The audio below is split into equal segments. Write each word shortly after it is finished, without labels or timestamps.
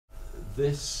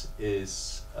this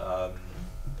is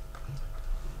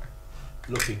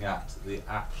looking at the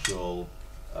actual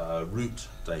route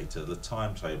data, the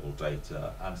timetable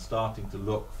data, and starting to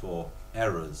look for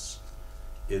errors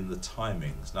in the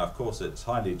timings. Now, of course, it's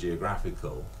highly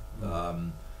geographical,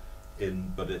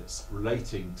 but it's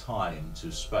relating time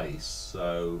to space.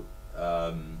 So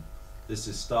this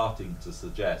is starting to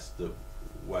suggest that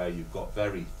where you've got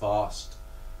very fast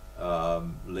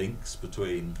links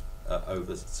between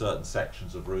over certain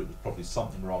sections of route, there's probably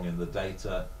something wrong in the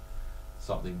data,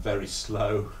 something very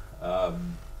slow,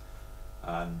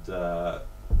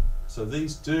 so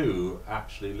these do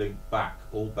actually link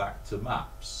all back to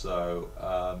maps. So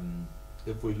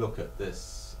if we look at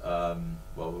this, well,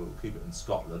 we'll keep it in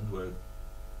Scotland. We've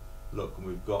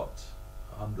got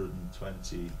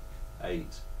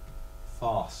 128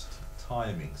 fast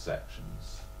timing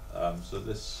sections. So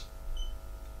this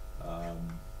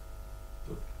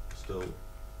still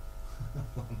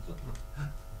not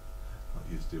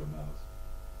used to your mouse.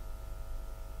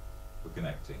 We're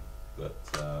connecting, but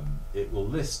it will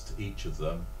list each of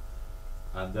them,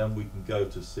 and then we can go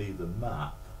to see the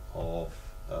map of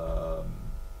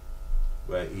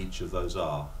where each of those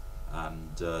are,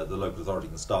 and the local authority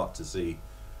can start to see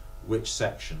which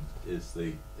section is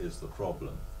the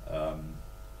problem.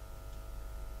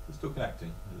 It's still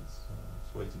connecting. It's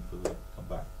waiting for them to come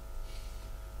back.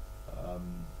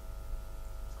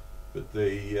 But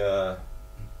it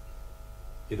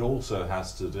also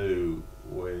has to do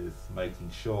with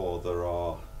making sure there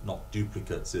are not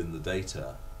duplicates in the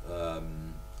data. The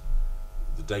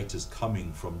data's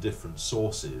coming from different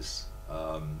sources,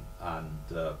 and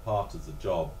part of the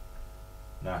job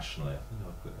nationally, I think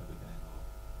I'll put that again.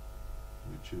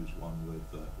 We choose one with,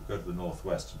 we'll go to the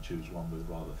northwest and choose one with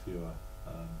rather fewer.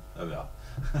 There we are.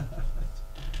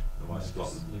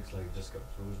 Scotland looks like it just got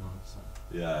frozen on it. So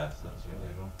yeah, that's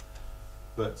really wrong.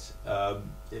 But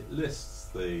it lists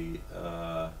the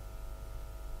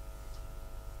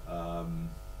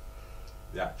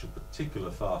actual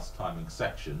particular fast timing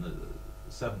section,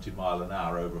 70 mile an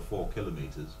hour over 4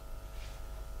 kilometres,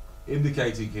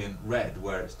 indicating in red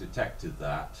where it's detected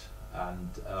that,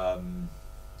 and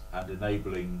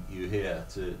enabling you here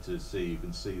to see. You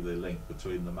can see the link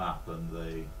between the map and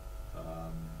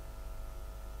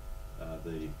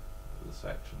the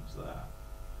sections there.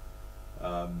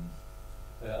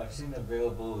 I've seen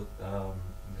available for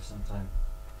some time,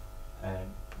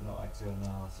 not actual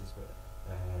analysis, but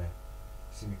I've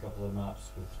seen a couple of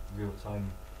maps with real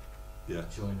time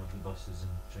showing of the buses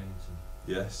and trains. And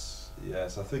yes,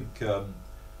 I think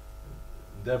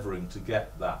endeavouring to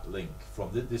get that link from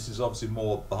this is obviously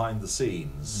more behind the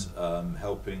scenes,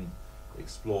 helping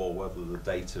explore whether the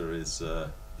data is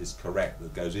correct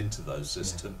that goes into those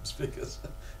systems, because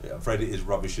I'm afraid it is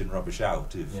rubbish in, rubbish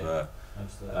out. If and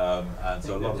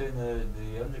so a lot doing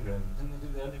the underground, didn't they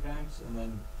do the undergrounds and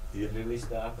then release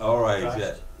that? All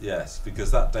right, yes,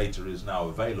 because that data is now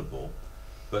available,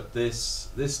 but this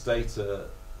data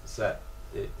set,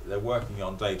 they're working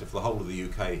on data for the whole of the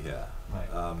UK here,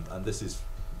 right. And this is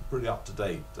pretty up to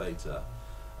date data,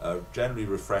 generally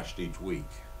refreshed each week,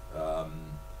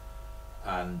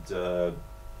 and of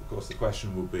course the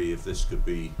question will be if this could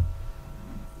be,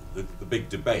 the big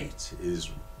debate is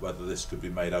whether this could be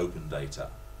made open data.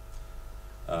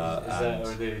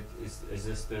 Is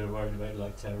this they're worried about,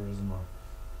 like terrorism or?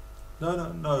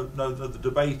 No. The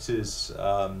debate is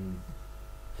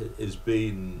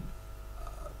been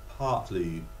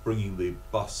partly bringing the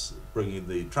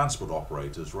transport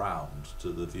operators round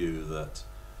to the view that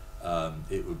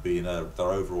it would be in their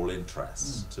overall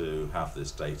interests to have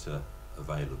this data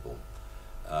available.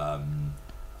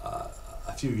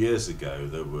 A few years ago,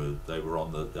 they were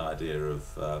on the idea of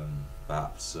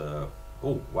perhaps,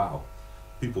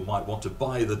 people might want to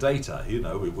buy the data. You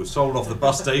know, we've sold off the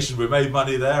bus station, we made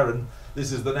money there, and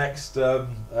this is the next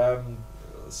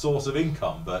source of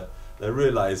income. But they're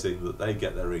realising that they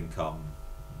get their income,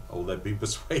 or they've been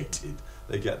persuaded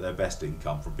they get their best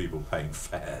income from people paying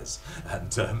fares, and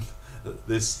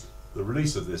the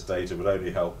release of this data would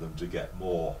only help them to get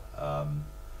more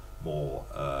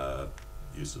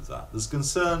use of that. There's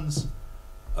concerns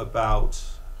about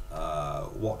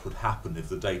what would happen if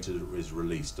the data is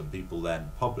released and people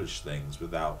then publish things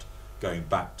without going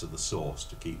back to the source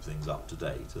to keep things up to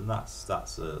date, and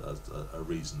that's a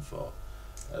reason for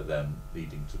them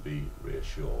needing to be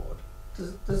reassured.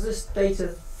 Does this data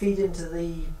feed into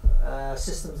the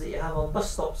systems that you have on bus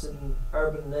stops in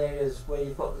urban areas where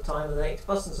you've got the time of the next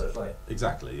bus and such like?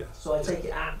 Exactly, yes. So I take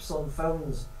it apps on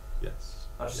phones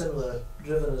are similar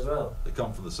driven as well? They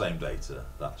come from the same data,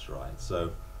 that's right.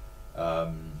 So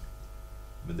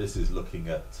I mean, this is looking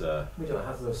at. We don't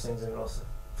have those things in Rossa.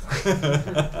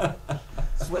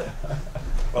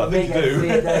 Well, I think you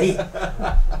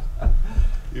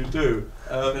do. You do.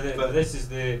 But this is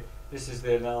the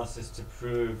analysis to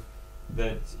prove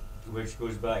that, which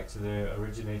goes back to the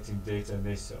originating data, and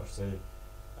they sort of say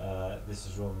this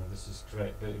is wrong or this is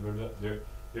correct. But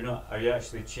you're not. Are you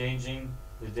actually changing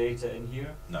the data in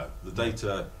here? No, the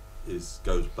data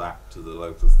goes back to the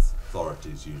local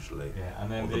authorities usually. Yeah,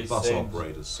 and then or the bus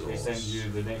operator's source. They send you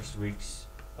the next week's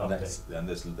update.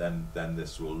 Then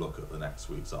this will look at the next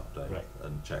week's update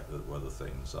and check that whether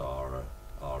things are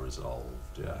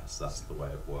resolved. Yes, that's the way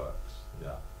it works.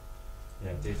 Yeah.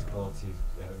 Yeah, data quality,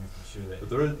 making sure that. But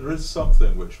there is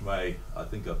something which I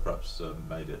think I've perhaps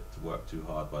made it work too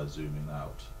hard by zooming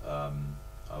out.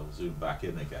 I'll zoom back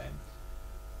in again.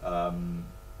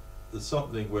 There's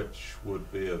something which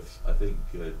would be of, I think,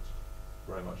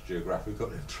 very much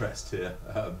geographical interest here.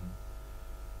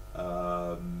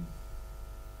 All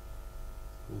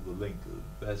the link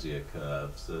Bezier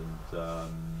curves and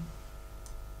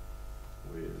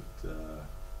with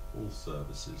all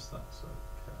services, that's okay.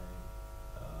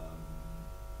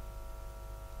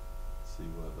 See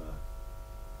whether I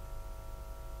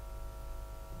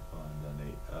can find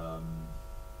any.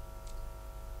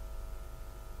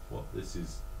 What this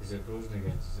is? Is it frozen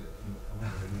again? I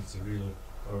wonder if it needs to reload,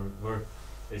 or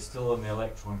it's still on the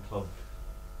Electron Club.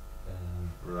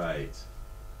 Right.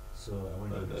 So I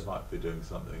wonder if they might be doing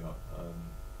something.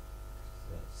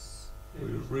 That's.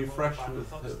 Refresh with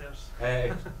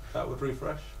that would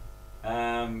refresh.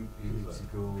 You need to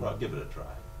go. Give it a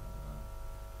try.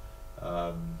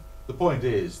 The point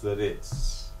is that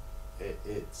it's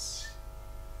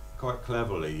quite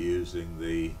cleverly using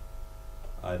the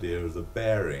idea of the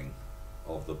bearing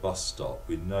of the bus stop.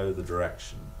 We know the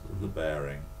direction of the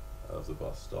bearing of the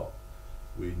bus stop.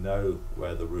 We know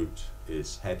where the route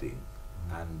is heading,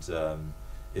 and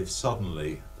if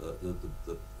suddenly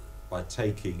by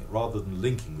taking, rather than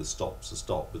linking the stop to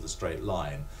stop with a straight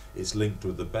line, it's linked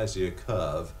with the Bezier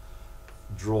curve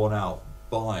drawn out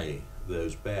by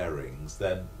those bearings,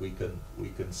 then we can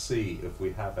see if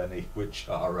we have any which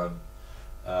are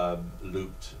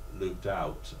looped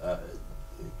out,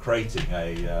 creating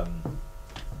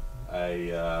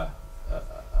a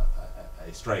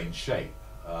strange shape,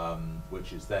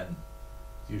 which is then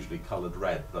usually coloured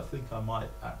red. But I think I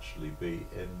might actually be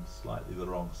in slightly the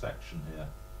wrong section here.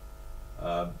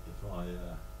 If I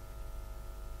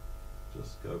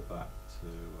just go back to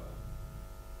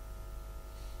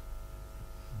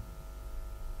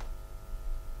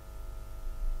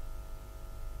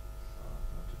I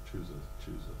have to choose a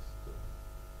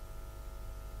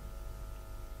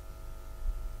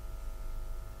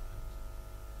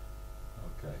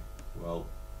okay, well,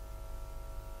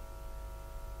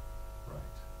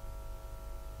 right,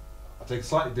 I'll take a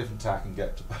slightly different tack and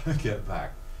get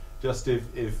back. Just if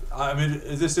I mean,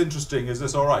 is this interesting? Is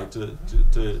this all right to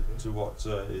what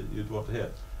you'd want to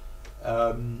hear?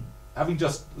 Having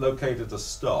just located a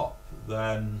stop,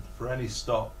 then for any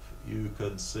stop you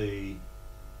can see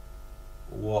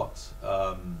what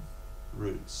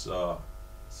routes are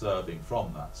serving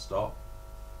from that stop.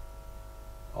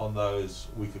 On those,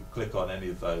 we could click on any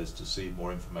of those to see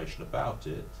more information about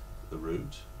it, the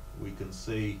route. We can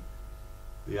see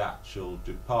the actual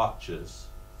departures,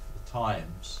 the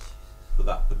times for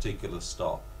that particular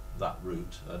stop, that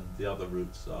route, and the other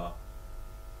routes are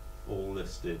all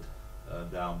listed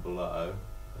down below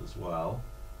as well.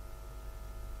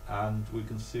 And we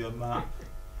can see a map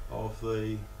of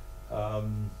the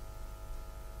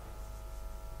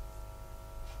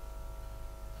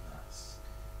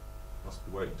must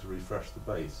be waiting to refresh the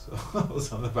base.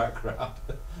 What's on the background?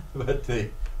 But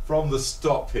from the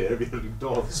stop here, if you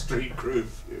ignore the street group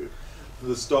view, from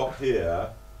the stop here,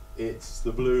 it's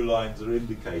the blue lines are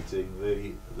indicating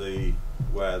the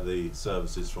where the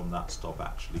services from that stop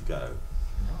actually go.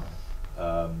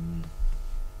 But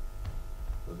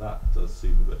that does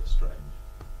seem a bit strange.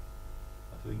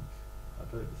 I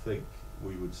don't think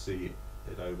we would see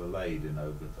it overlaid in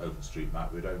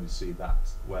OpenStreetMap. We'd only see that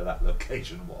where that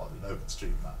location was in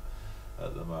OpenStreetMap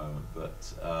at the moment.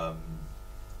 But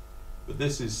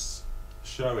this is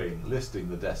listing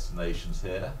the destinations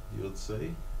here. You'll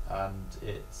see, and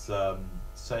it's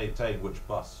saying which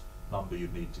bus number you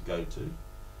need to go to.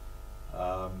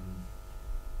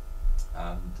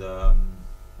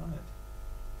 Right.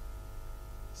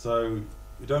 So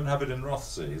we don't have it in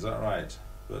Rothesay, is that right?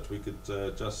 But we could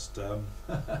just we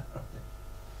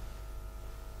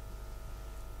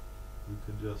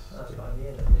can just. That's what I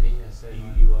mean.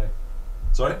 EY.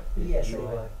 Sorry? Yes,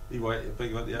 EY,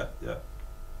 big one, yeah.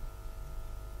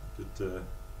 Could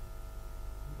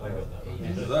I got that one.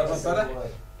 Is that one better?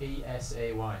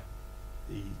 ESAY.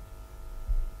 E.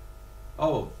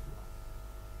 Oh,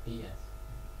 ES.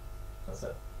 That's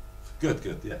it. good,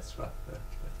 good. Yes, right. Good.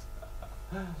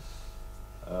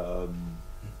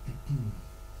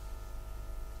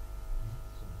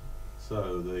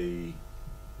 So we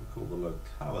call the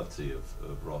locality of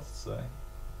Rothesay,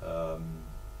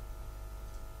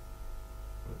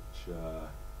 which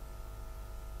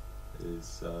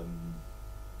is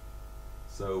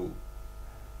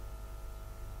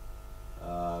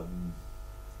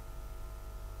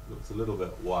looks a little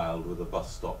bit wild with a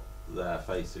bus stop there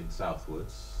facing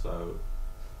southwards. So,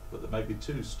 but there may be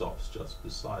two stops just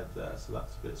beside there, so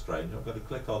that's a bit strange. I'm going to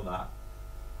click on that.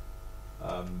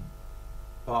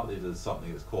 Partly there's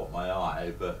something that's caught my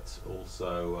eye, but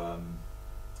also,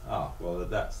 well,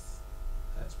 that's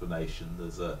explanation.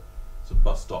 There's some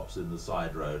bus stops in the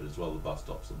side road as well, the bus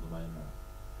stops on the main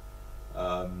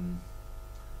road.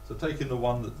 So taking the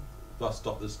bus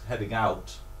stop that's heading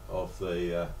out of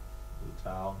the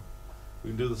town, we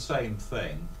can do the same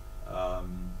thing to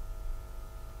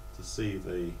see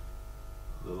the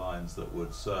lines that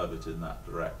would serve it in that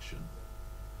direction.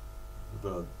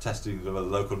 Testing whether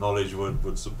local knowledge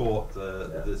would support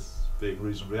this being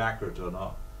reasonably accurate or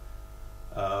not.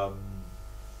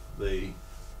 The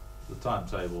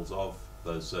timetables of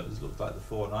those services looks like the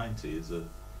 490 is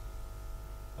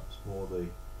perhaps more the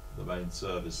main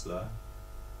service there.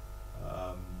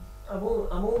 I'm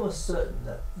almost certain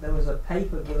that there was a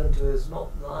paper given to us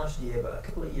not last year but a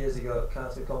couple of years ago at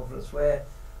Council Conference where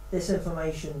this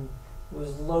information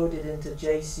was loaded into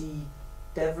JC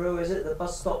Devro, is it, the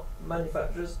bus stop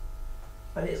manufacturers,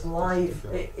 and it's live.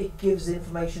 It gives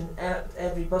information at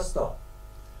every bus stop.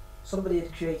 Somebody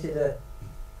had created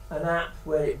an app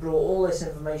where it brought all this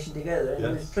information together, and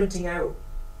it was printing out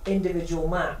individual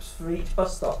maps for each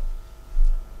bus stop.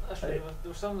 That's right. There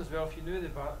was something as well. If you knew the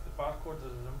barcode or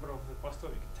the number of the bus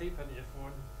stop, you could type into your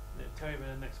phone and it would tell you when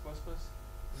the next bus was.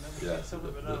 Yeah,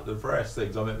 the various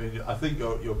things. I mean, I think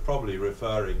you're probably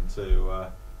referring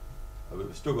to.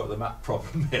 We've still got the map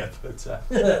problem here, but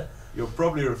you're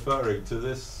probably referring to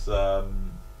this.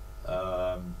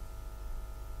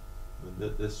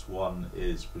 This one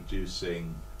is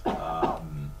producing. No,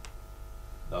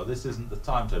 this isn't the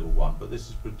timetable one, but this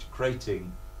is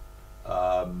creating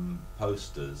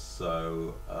posters.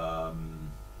 So.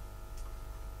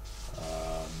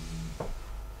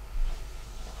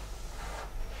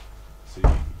 So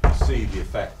you see the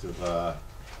effect of a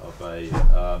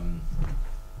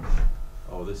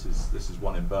oh, this is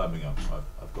one in Birmingham.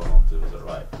 I've gone on to, is that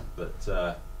right?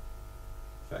 But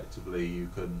effectively, you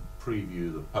can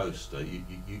preview the poster.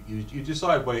 You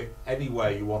decide any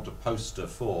way you want a poster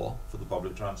for the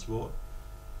public transport.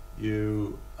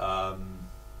 You have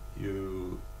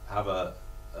a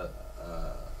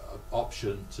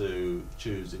option to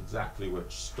choose exactly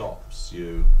which stops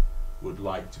you would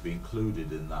like to be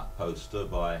included in that poster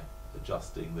by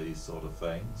adjusting these sort of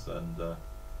things, and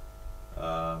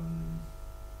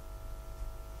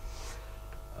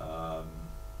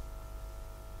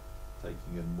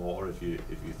taking in more if you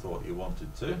thought you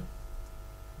wanted to.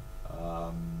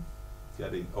 I've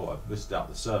missed out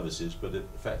the services, but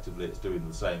effectively it's doing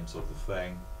the same sort of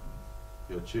thing.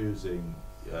 If you're choosing,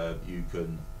 you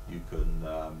can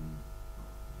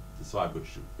decide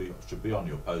which should be on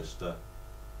your poster.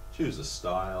 Choose a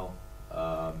style,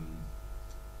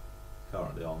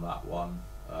 currently on that one,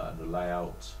 and a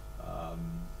layout,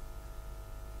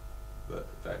 but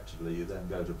effectively you then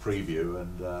go to preview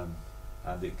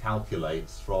and it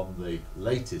calculates from the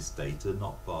latest data,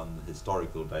 not on the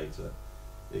historical data.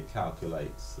 It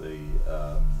calculates the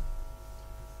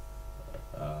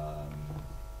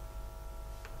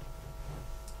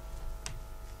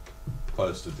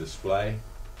poster display.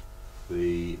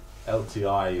 The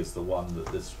LTI is the one that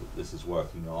this is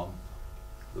working on.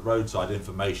 The roadside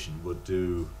information would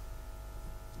do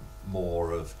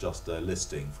more of just a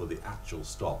listing for the actual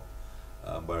stop,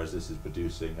 whereas this is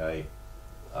producing a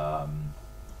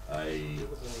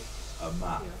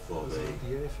map for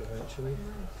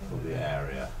the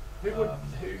area.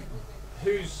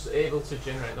 Who's able to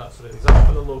generate that sort of? Is that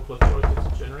for the local authority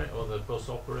to generate, or the bus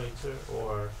operator,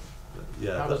 or?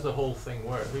 Yeah, how does the whole thing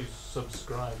work? Who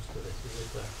subscribes to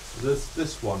this?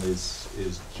 This one is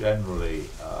generally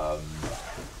on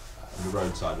the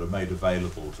roadside are made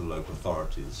available to local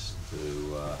authorities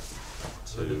to.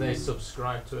 So do they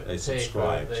subscribe to it? They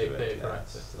subscribe to it. Pay for Yes,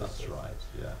 access. that's right.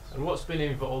 Yes. And what's been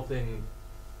involved in?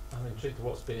 I'm intrigued.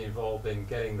 What's been involved in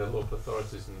getting the local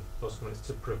authorities and bus companies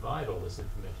to provide all this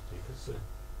information to you? Because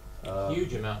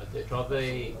huge amount of data.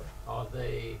 Are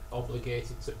they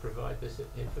obligated to provide this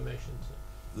information to?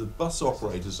 the bus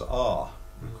operators are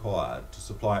required to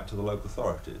supply it to the local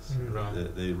authorities.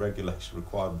 Right. The regulation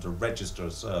required them to register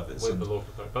a service. With and the local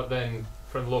authority. But then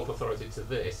from local authority to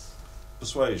this,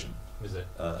 persuasion. is it?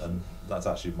 And that's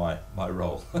actually my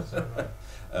role. Is that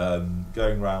right?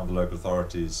 Going around the local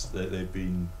authorities, they've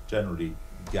been generally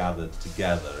gathered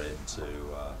together into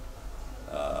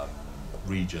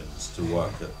regions to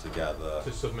work together.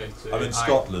 To submit to. I mean,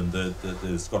 Scotland,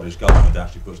 the Scottish government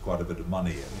actually puts quite a bit of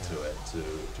money into it to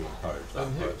encourage that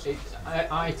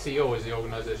process. ITO is the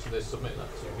organisation they submit that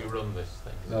to, who run this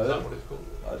thing. Is No, that what it's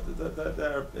called?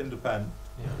 They're independent,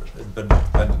 Yeah.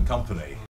 independent company.